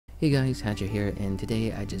Hey guys, Hatcher here, and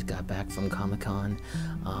today I just got back from Comic-Con.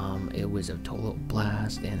 It was a total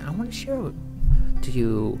blast, and I want to share to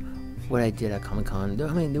you what I did at Comic-Con.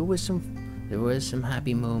 I mean, there was some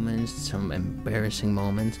happy moments, some embarrassing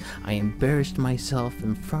moments. I embarrassed myself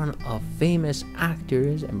in front of famous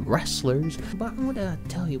actors and wrestlers, but I'm gonna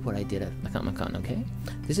tell you what I did at Comic-Con, okay?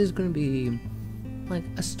 This is gonna be like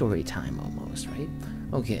a story time almost, right?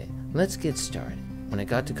 Okay, let's get started. When I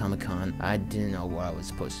got to Comic-Con, I didn't know what I was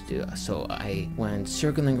supposed to do, so I went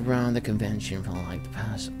circling around the convention for like the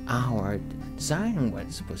past hour, deciding what I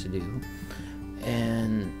was supposed to do.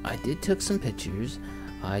 And I took some pictures.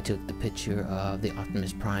 I took the picture of the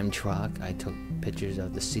Optimus Prime truck. I took pictures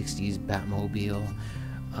of the 60s Batmobile.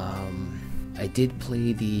 I did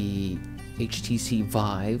play the HTC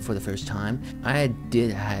Vive for the first time. I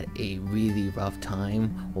had a really rough time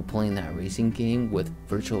while playing that racing game with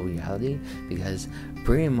virtual reality, because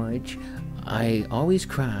pretty much I always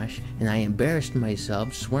crash and I embarrassed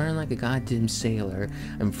myself swearing like a goddamn sailor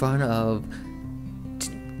in front of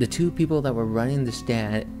the two people that were running the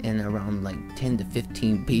stand, and around like 10 to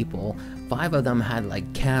 15 people. 5 of them had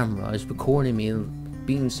like cameras recording me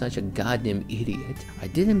being such a goddamn idiot. I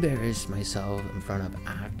did embarrass myself in front of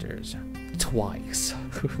actors twice.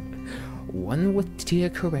 One with Tia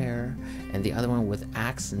Carrere and the other one with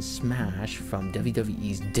Axe and Smash from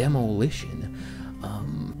WWE's Demolition.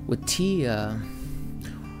 With Tia,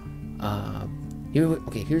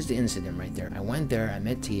 here's the incident right there. I went there, I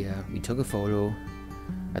met Tia, we took a photo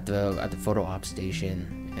at the photo op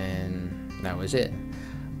station, and that was it.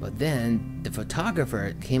 But then the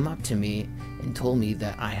photographer came up to me and told me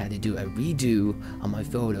that I had to do a redo on my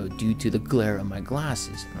photo due to the glare of my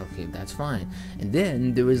glasses. Okay, that's fine. And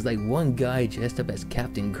then there was like one guy dressed up as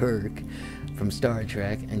Captain Kirk from Star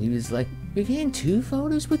Trek, and he was like, "You're getting 2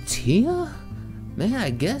 photos with Tia? Man, I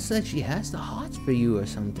guess that she has the hots for you or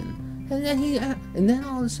something." And then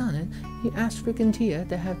all of a sudden, he asked freaking Tia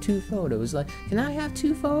to have 2 photos. Like, can I have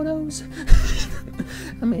 2 photos?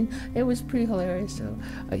 I mean, it was pretty hilarious. So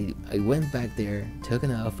I went back there, took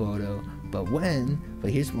another photo. But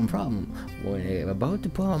here's one problem. When I'm about to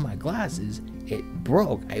put on my glasses, it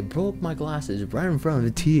broke. I broke my glasses right in front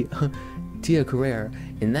of Tia Carrere,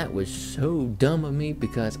 and that was so dumb of me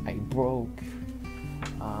because I broke.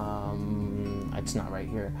 It's not right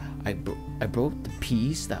here. I broke the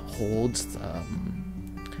piece that holds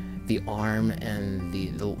the arm and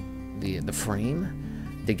the frame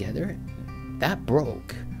together. That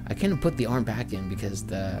broke. I couldn't put the arm back in because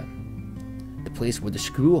the place where the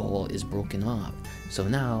screw hole is broken off. So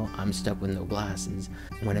now I'm stuck with no glasses.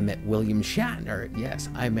 When I met William Shatner, yes,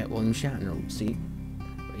 I met William Shatner. See?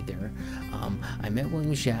 Right there. I met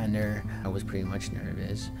William Shatner. I was pretty much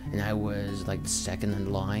nervous, and I was like second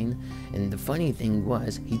in line. And the funny thing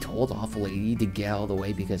was, he told off a lady to get out of the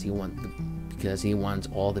way because he wants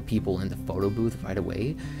all the people in the photo booth right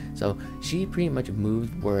away. So she pretty much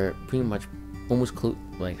moved where pretty much almost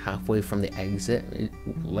like halfway from the exit.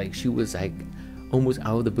 Like she was like almost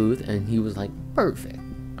out of the booth, and he was like, "Perfect.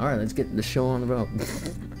 All right, let's get the show on the road."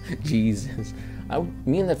 Jesus.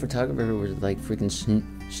 Me and the photographer was like freaking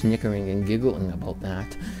snickering and giggling about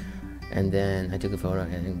that. And then I took a photo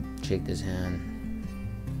and shook his hand.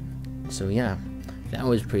 So yeah, that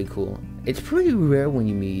was pretty cool. It's pretty rare when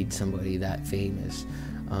you meet somebody that famous.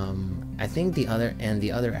 I think the other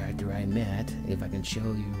actor I met, if I can show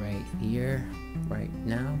you right here, right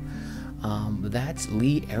now, that's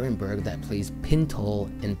Lee Ehrenberg, that plays Pinto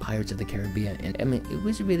in Pirates of the Caribbean. And I mean, it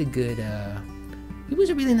was a really good. He was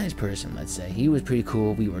a really nice person, let's say. He was pretty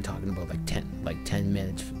cool. We were talking about like 10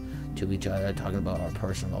 minutes to each other, talking about our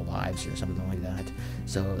personal lives or something like that.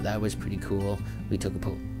 So that was pretty cool. We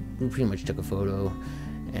pretty much took a photo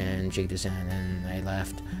and shook his hand, and I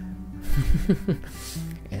left.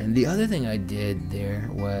 And the other thing I did there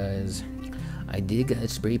was I did get a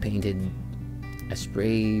spray painted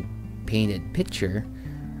picture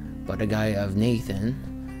by the guy of Nathan.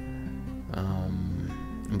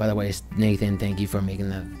 And by the way, Nathan, thank you for making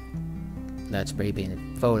that spray painted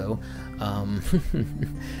photo.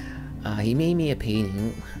 He made me a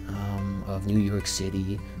painting of New York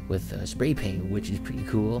City with spray paint, which is pretty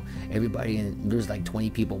cool. There's like 20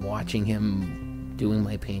 people watching him doing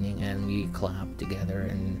my painting, and we clapped together,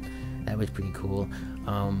 and that was pretty cool.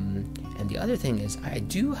 And the other thing is, I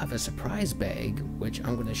do have a surprise bag, which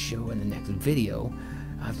I'm going to show in the next video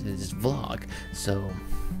after this vlog. So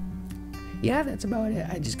yeah, that's about it.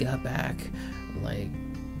 I just got back like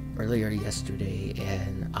earlier yesterday,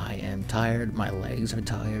 and I am tired. My legs are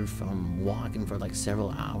tired from walking for like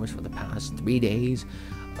several hours for the past 3 days.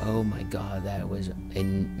 Oh my god, that was a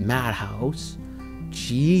madhouse.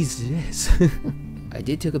 Jesus. I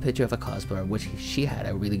did take a picture of a cosplayer, which she had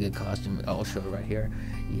a really good costume. I'll show it right here.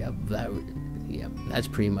 Yeah, that's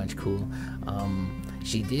pretty much cool.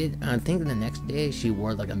 She did, I think the next day she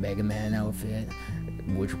wore like a Mega Man outfit,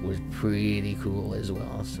 which was pretty cool as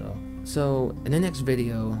well. So in the next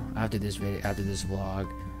video, after this vlog,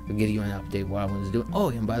 I'll give you an update what I was doing. Oh,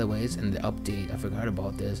 and by the way, in the update, I forgot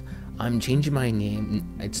about this. I'm changing my name.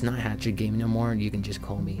 It's not Hatchard Gaming no more. You can just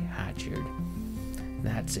call me Hatchard.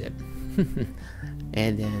 That's it.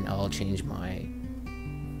 And then I'll change my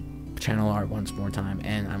channel art once more time,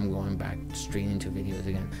 and I'm going back straight into videos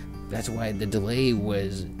again. That's why the delay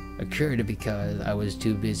occurred, because I was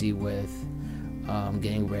too busy with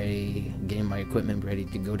getting my equipment ready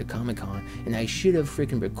to go to Comic-Con, and I should have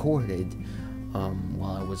freaking recorded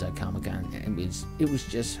while I was at Comic-Con.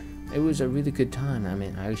 It was a really good time. I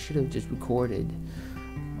mean, I should have just recorded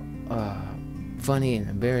funny and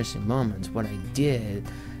embarrassing moments. What I did,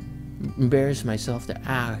 embarrass myself to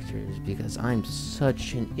actors, because I'm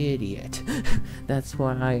such an idiot. That's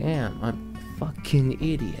what I am. I'm a fucking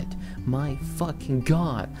idiot. My fucking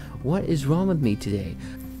god, what is wrong with me today?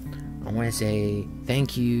 I want to say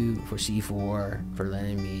thank you for C4 for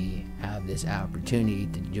letting me have this opportunity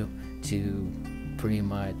to pretty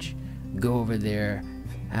much go over there,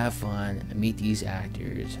 have fun, meet these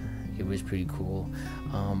actors. It was pretty cool.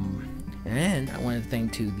 And I want to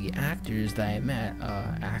thank to the actors that I met,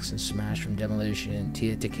 Axe and Smash from Demolition,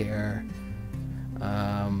 Tia Takare,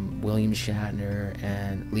 William Shatner,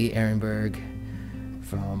 and Lee Ehrenberg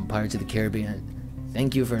from Pirates of the Caribbean.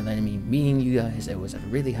 Thank you for letting me meet you guys. It was a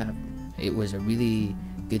really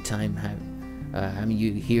good time having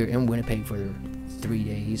you here in Winnipeg for 3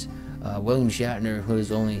 days. William Shatner, who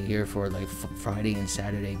was only here for like Friday and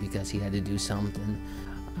Saturday because he had to do something.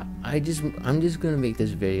 I'm just gonna make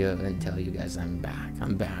this video and tell you guys I'm back.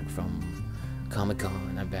 I'm back from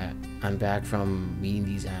Comic-Con. I'm back from meeting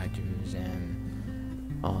these actors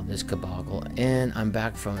and all this cabal, and I'm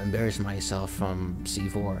back from embarrassing myself from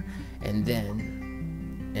C4, and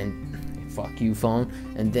fuck you phone.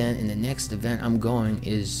 And then in the next event I'm going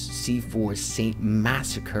is C4's Saint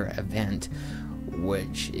Massacre event,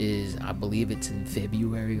 which is, I believe it's in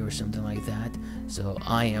February or something like that. So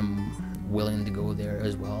I am willing to go there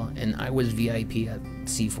as well, and I was VIP at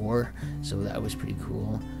C4, so that was pretty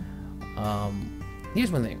cool.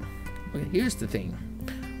 Here's one thing. Okay, here's the thing.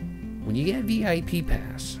 When you get VIP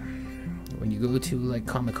pass, when you go to like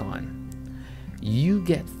Comic-Con, you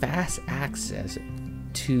get fast access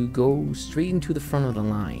to go straight into the front of the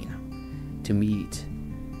line to meet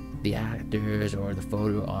the actors or the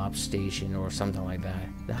photo op station or something like that.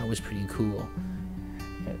 That was pretty cool.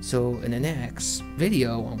 So in the next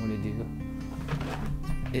video, what I'm gonna do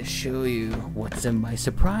is show you what's in my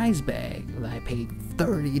surprise bag that I paid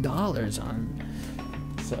 $30 on.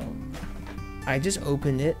 So I just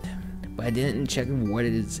opened it, but I didn't check what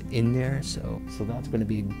is in there. So that's gonna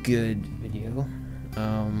be a good video.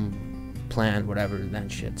 Plan whatever that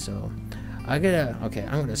shit. So I'm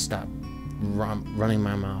gonna stop running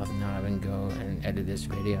my mouth now. I can go and edit this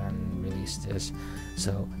video and release this.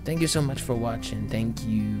 So thank you so much for watching. Thank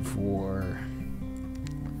you for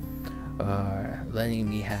letting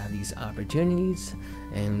me have these opportunities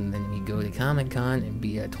and letting me go to Comic-Con and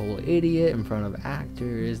be a total idiot in front of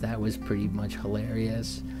actors. That was pretty much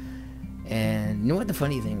hilarious. And you know what the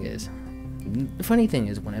funny thing is? The funny thing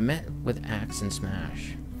is, when I met with Axe and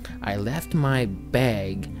Smash, I left my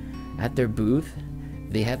bag at their booth.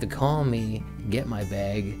 They had to call me, get my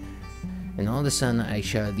bag, and all of a sudden I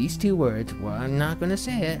shout these two words. Well, I'm not gonna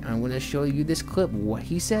say it. I'm gonna show you this clip, what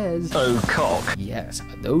he says. Oh, cock. Yes,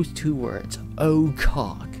 those two words. Oh,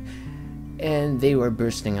 cock. And they were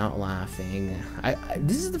bursting out laughing.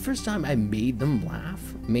 This is the first time I made them laugh.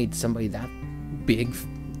 Made somebody that big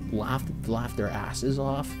laugh their asses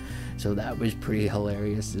off. So that was pretty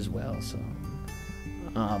hilarious as well. So,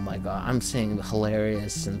 oh my god, I'm saying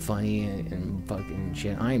hilarious and funny and fucking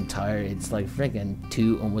shit. I'm tired. It's like freaking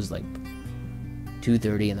almost like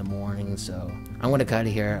 2:30 in the morning. So I'm gonna cut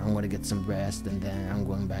it here. I'm gonna get some rest, and then I'm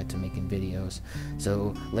going back to making videos.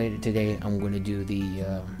 So later today, I'm gonna do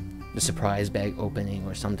the surprise bag opening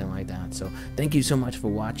or something like that. So thank you so much for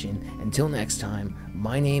watching. Until next time,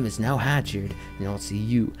 my name is now Hatchard, and I'll see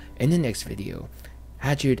you in the next video.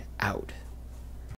 Hatchard out.